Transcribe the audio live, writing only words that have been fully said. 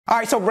All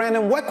right, so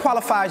Brandon, what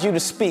qualifies you to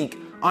speak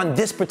on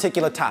this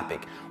particular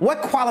topic?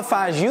 What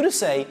qualifies you to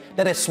say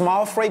that a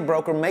small freight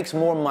broker makes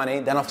more money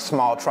than a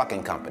small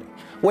trucking company?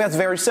 Well, it's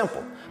very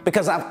simple,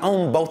 because I've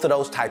owned both of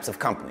those types of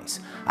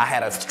companies. I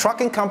had a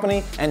trucking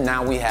company, and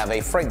now we have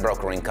a freight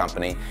brokering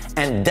company,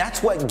 and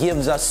that's what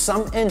gives us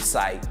some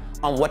insight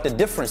on what the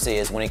difference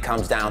is when it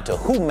comes down to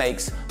who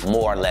makes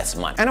more or less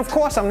money. And of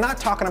course, I'm not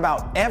talking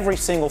about every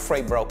single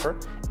freight broker,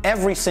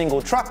 every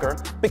single trucker,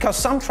 because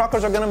some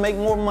truckers are gonna make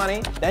more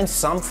money than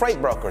some freight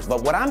brokers.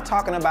 But what I'm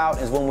talking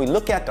about is when we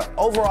look at the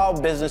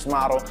overall business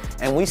model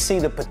and we see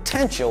the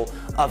potential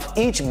of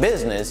each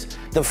business,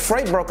 the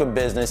freight broker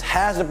business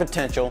has the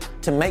potential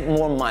to make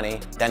more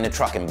money than the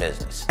trucking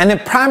business. And the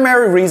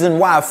primary reason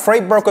why a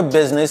freight broker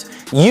business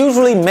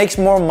usually makes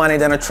more money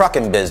than a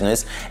trucking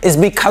business is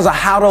because of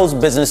how those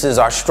businesses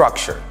are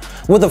structured.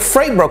 With a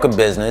freight broker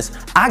business,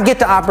 I get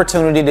the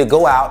opportunity to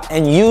go out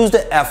and use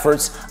the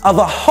efforts of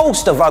a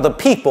host of other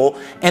people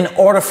in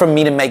order for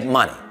me to make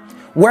money.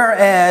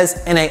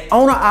 Whereas in an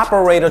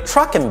owner-operator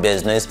trucking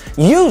business,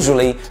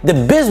 usually the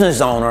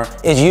business owner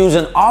is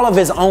using all of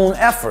his own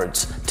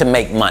efforts to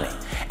make money.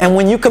 And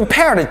when you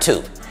compare the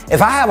two,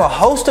 if I have a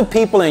host of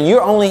people and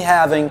you're only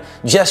having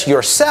just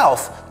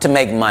yourself to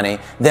make money,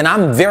 then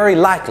I'm very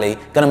likely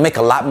going to make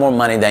a lot more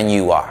money than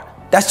you are.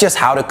 That's just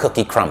how the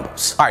cookie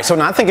crumbles. All right, so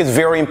now I think it's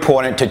very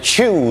important to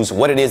choose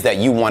what it is that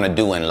you want to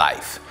do in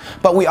life.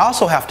 But we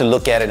also have to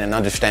look at it and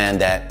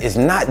understand that it's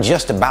not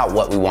just about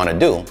what we want to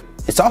do.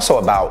 It's also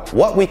about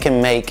what we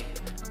can make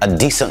a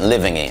decent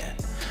living in.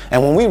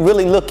 And when we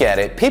really look at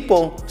it,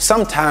 people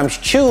sometimes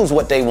choose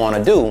what they want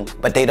to do,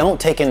 but they don't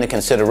take into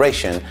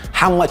consideration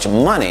how much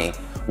money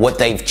what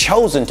they've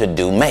chosen to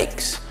do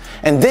makes.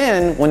 And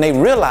then when they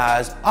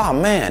realize, oh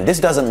man, this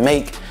doesn't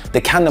make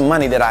the kind of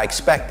money that I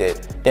expected,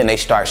 then they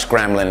start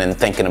scrambling and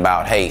thinking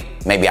about, hey,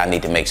 maybe I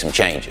need to make some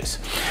changes.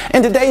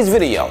 In today's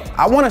video,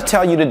 I want to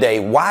tell you today,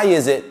 why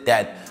is it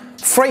that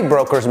freight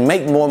brokers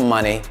make more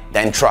money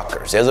than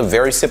truckers? There's a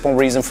very simple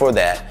reason for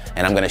that,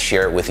 and I'm going to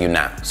share it with you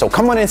now. So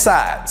come on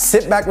inside,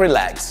 sit back,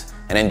 relax,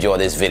 and enjoy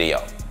this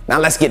video. Now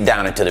let's get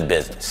down into the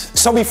business.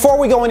 So before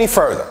we go any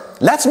further,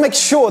 let's make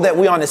sure that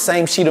we're on the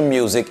same sheet of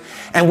music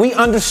and we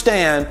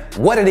understand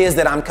what it is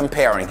that I'm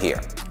comparing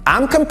here.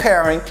 I'm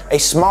comparing a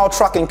small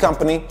trucking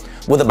company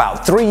with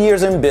about 3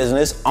 years in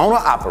business,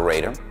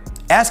 owner-operator,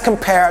 as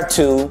compared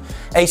to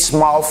a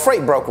small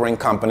freight brokering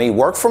company,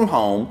 work from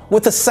home,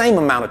 with the same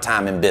amount of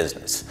time in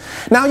business.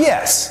 Now,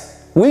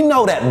 yes, we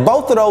know that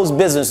both of those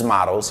business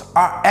models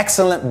are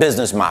excellent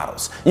business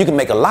models. You can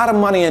make a lot of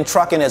money in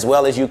trucking as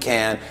well as you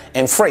can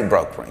in freight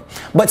brokering.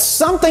 But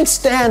something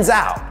stands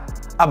out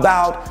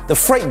about the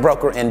freight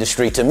broker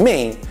industry to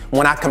me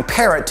when I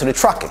compare it to the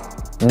trucking.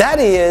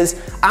 That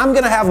is, I'm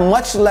going to have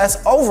much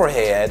less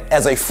overhead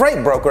as a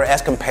freight broker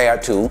as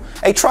compared to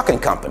a trucking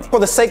company. For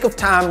the sake of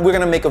time, we're going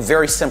to make a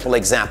very simple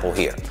example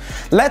here.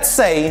 Let's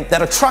say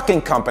that a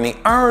trucking company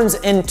earns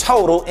in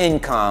total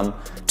income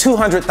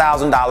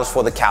 $200,000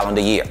 for the calendar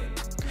year.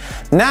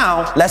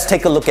 Now, let's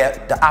take a look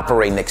at the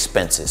operating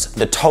expenses,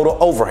 the total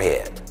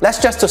overhead.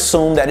 Let's just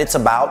assume that it's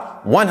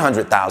about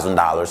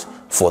 $100,000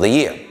 for the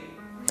year.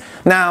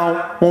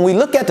 Now, when we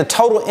look at the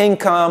total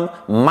income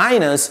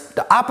minus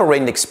the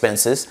operating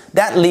expenses,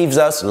 that leaves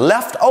us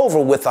left over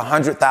with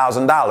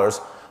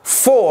 $100,000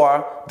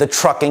 for the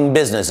trucking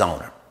business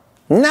owner.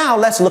 Now,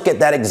 let's look at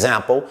that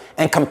example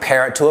and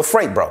compare it to a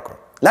freight broker.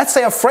 Let's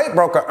say a freight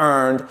broker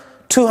earned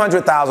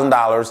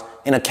 $200,000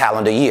 in a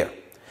calendar year.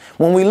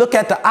 When we look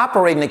at the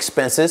operating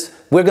expenses,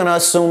 we're going to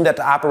assume that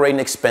the operating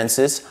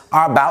expenses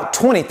are about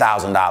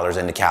 $20,000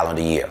 in the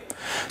calendar year.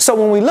 So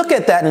when we look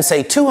at that and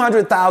say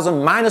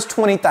 200,000 minus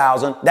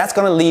 20,000, that's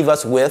going to leave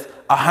us with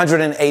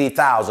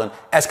 180,000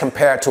 as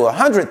compared to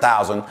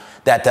 100,000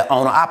 that the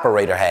owner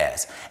operator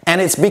has.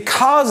 And it's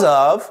because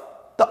of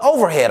the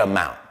overhead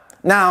amount.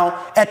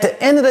 Now, at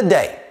the end of the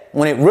day,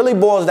 when it really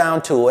boils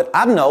down to it,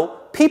 I know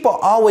people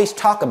always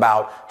talk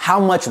about how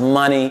much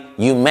money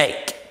you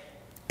make.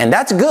 And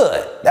that's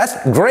good. That's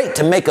great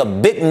to make a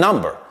big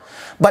number.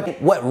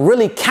 But what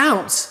really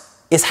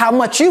counts is how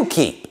much you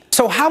keep.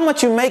 So how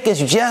much you make is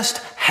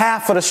just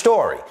half of the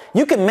story.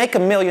 You can make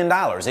 $1 million.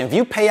 If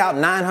you pay out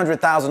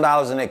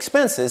 $900,000 in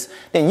expenses,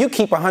 then you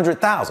keep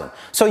 $100,000.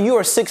 So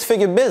you're a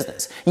six-figure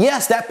business.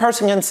 Yes, that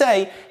person can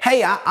say,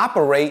 hey, I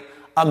operate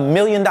 $1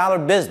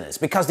 million business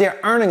because they're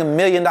earning $1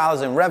 million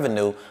in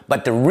revenue.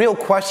 But the real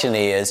question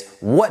is,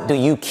 what do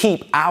you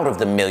keep out of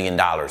the $1 million?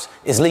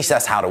 At least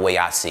that's how the way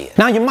I see it.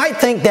 Now, you might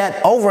think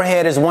that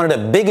overhead is one of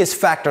the biggest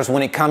factors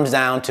when it comes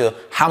down to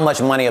how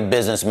much money a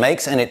business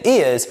makes, and it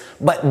is.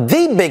 But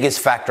the biggest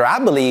factor, I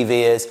believe,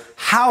 is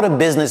how the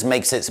business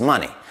makes its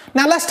money.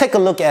 Now let's take a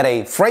look at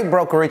a freight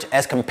brokerage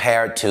as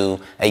compared to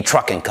a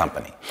trucking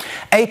company.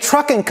 A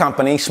trucking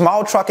company,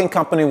 small trucking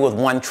company with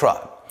one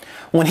truck.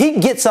 When he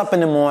gets up in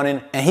the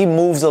morning and he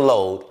moves a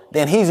load,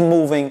 then he's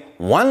moving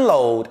one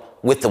load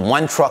with the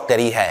one truck that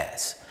he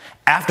has.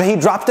 After he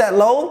drops that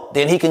load,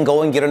 then he can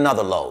go and get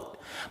another load.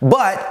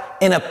 But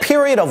in a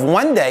period of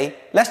one day,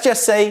 let's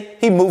just say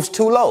he moves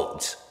 2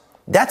 loads.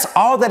 That's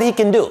all that he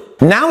can do.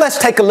 Now let's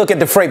take a look at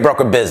the freight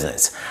broker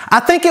business. I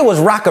think it was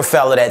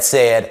Rockefeller that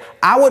said,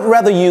 I would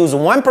rather use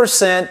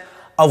 1%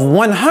 of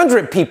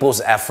 100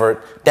 people's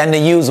effort than to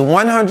use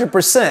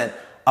 100%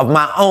 of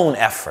my own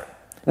effort.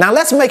 Now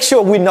let's make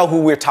sure we know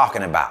who we're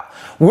talking about.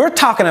 We're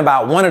talking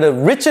about one of the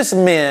richest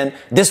men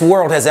this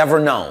world has ever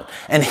known.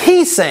 And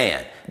he's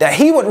saying that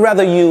he would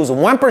rather use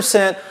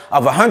 1%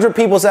 of 100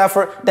 people's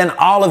effort than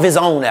all of his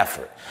own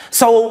effort.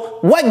 So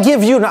what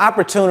gives you the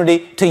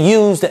opportunity to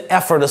use the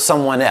effort of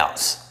someone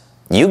else?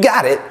 You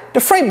got it, the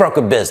freight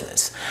broker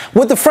business.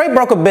 With the freight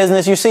broker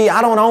business, you see,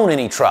 I don't own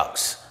any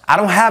trucks. I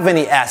don't have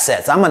any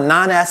assets. I'm a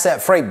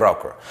non-asset freight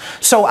broker.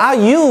 So I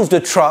use the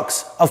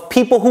trucks of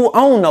people who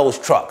own those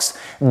trucks.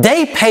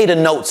 They pay the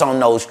notes on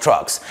those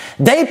trucks.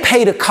 They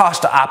pay the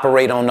cost to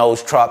operate on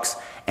those trucks.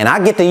 And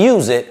I get to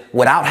use it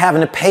without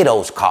having to pay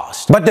those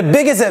costs. But the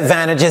biggest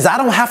advantage is I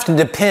don't have to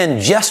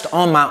depend just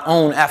on my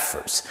own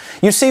efforts.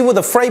 You see, with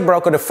a freight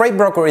broker, the freight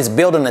broker is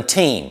building a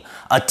team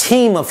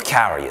of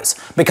carriers,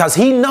 because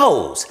he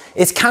knows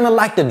it's kind of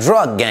like the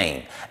drug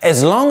game.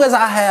 As long as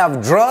I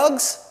have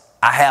drugs,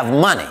 I have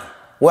money.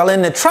 Well,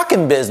 in the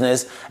trucking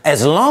business,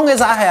 as long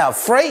as I have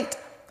freight,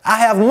 I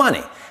have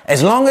money.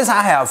 As long as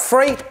I have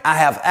freight, I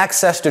have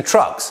access to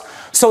trucks.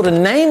 So the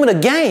name of the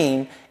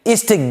game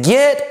is to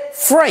get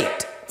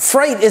freight.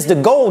 Freight is the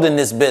gold in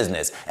this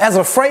business. As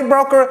a freight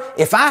broker,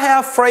 if I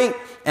have freight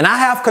and I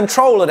have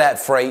control of that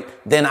freight,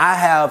 then I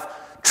have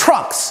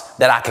trucks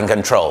that I can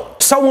control.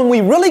 So when we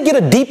really get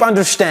a deep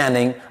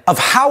understanding of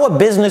how a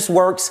business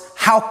works,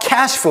 how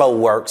cash flow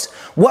works,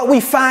 what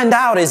we find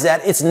out is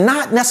that it's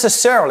not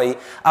necessarily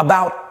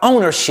about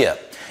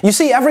ownership. You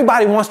see,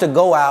 everybody wants to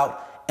go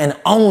out and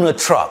own a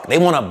truck. They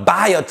want to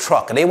buy a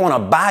truck. They want to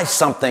buy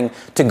something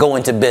to go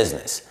into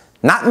business.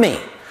 Not me.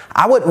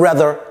 I would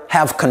rather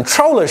have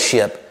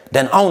controllership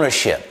than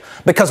ownership,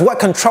 because what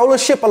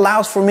controllership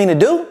allows for me to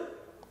do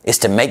is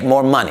to make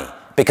more money,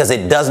 because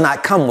it does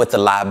not come with the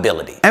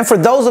liability. And for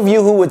those of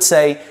you who would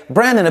say,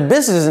 Brandon, a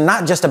business is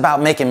not just about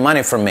making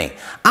money for me.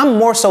 I'm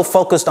more so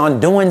focused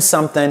on doing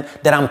something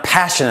that I'm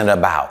passionate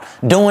about,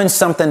 doing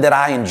something that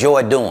I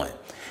enjoy doing.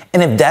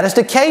 And if that is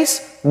the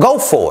case, go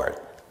for it.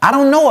 I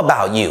don't know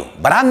about you,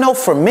 but I know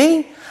for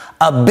me,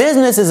 a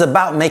business is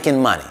about making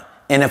money.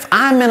 And if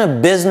I'm in a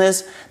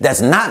business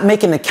that's not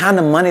making the kind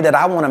of money that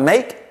I want to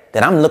make,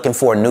 then I'm looking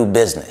for a new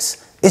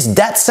business. It's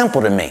that simple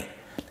to me.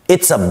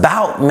 It's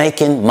about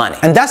making money.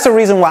 And that's the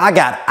reason why I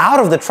got out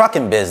of the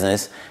trucking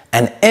business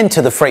and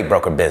into the freight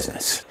broker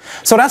business.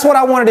 So that's what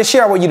I wanted to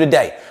share with you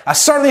today. I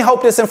certainly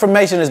hope this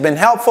information has been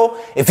helpful.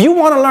 If you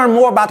want to learn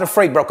more about the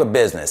freight broker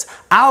business,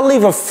 I'll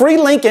leave a free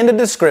link in the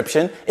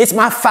description. It's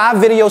my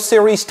 5-video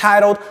series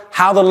titled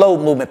How the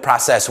Load Movement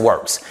Process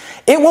Works.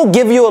 It will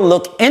give you a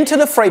look into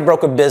the freight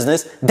broker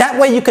business. That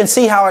way you can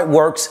see how it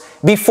works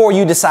before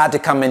you decide to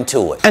come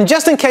into it. And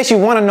just in case you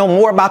want to know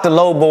more about the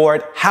load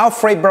board, how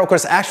freight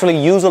brokers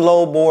actually use a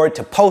load board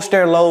to post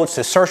their loads,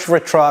 to search for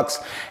trucks,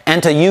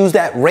 and to use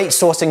that rate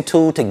sourcing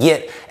tool to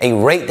get a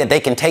rate that they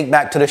can take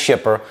back to the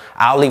shipper,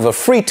 I'll leave a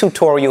free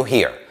tutorial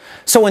here.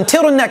 So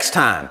until the next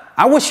time,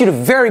 I wish you the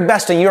very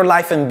best in your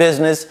life and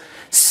business.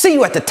 See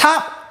you at the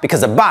top,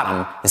 because the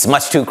bottom is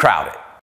much too crowded.